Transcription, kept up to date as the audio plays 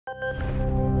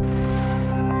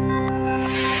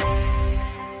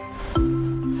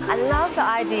the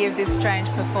idea of this strange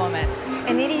performance.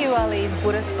 Anida Yoeu's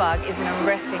Buddhist Bug is an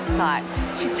arresting sight.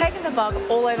 She's taken the bug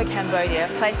all over Cambodia,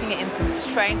 placing it in some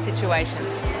strange situations.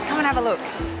 Come and have a look.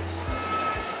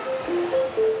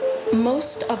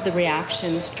 Most of the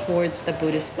reactions towards the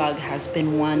Buddhist bug has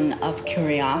been one of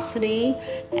curiosity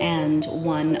and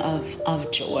one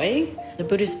of joy. The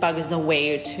Buddhist bug is a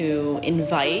way to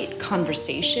invite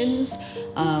conversations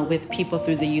with people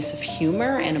through the use of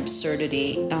humor and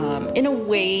absurdity in a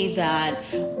way that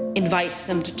invites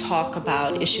them to talk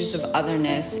about issues of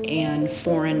otherness and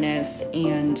foreignness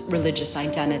and religious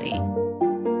identity.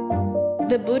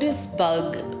 The Buddhist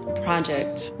Bug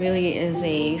project really is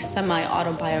a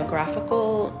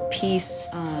semi-autobiographical piece.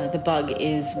 The bug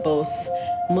is both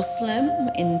Muslim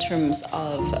in terms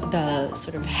of the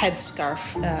sort of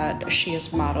headscarf that she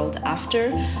is modeled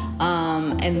after,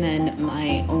 and then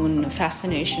my own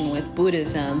fascination with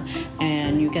Buddhism,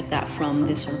 and you get that from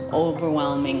this sort of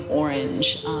overwhelming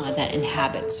orange that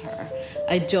inhabits her.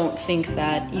 I don't think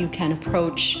that you can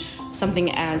approach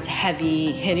something as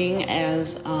heavy-hitting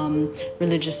as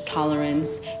religious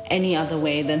tolerance any other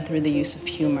way than through the use of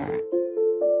humor.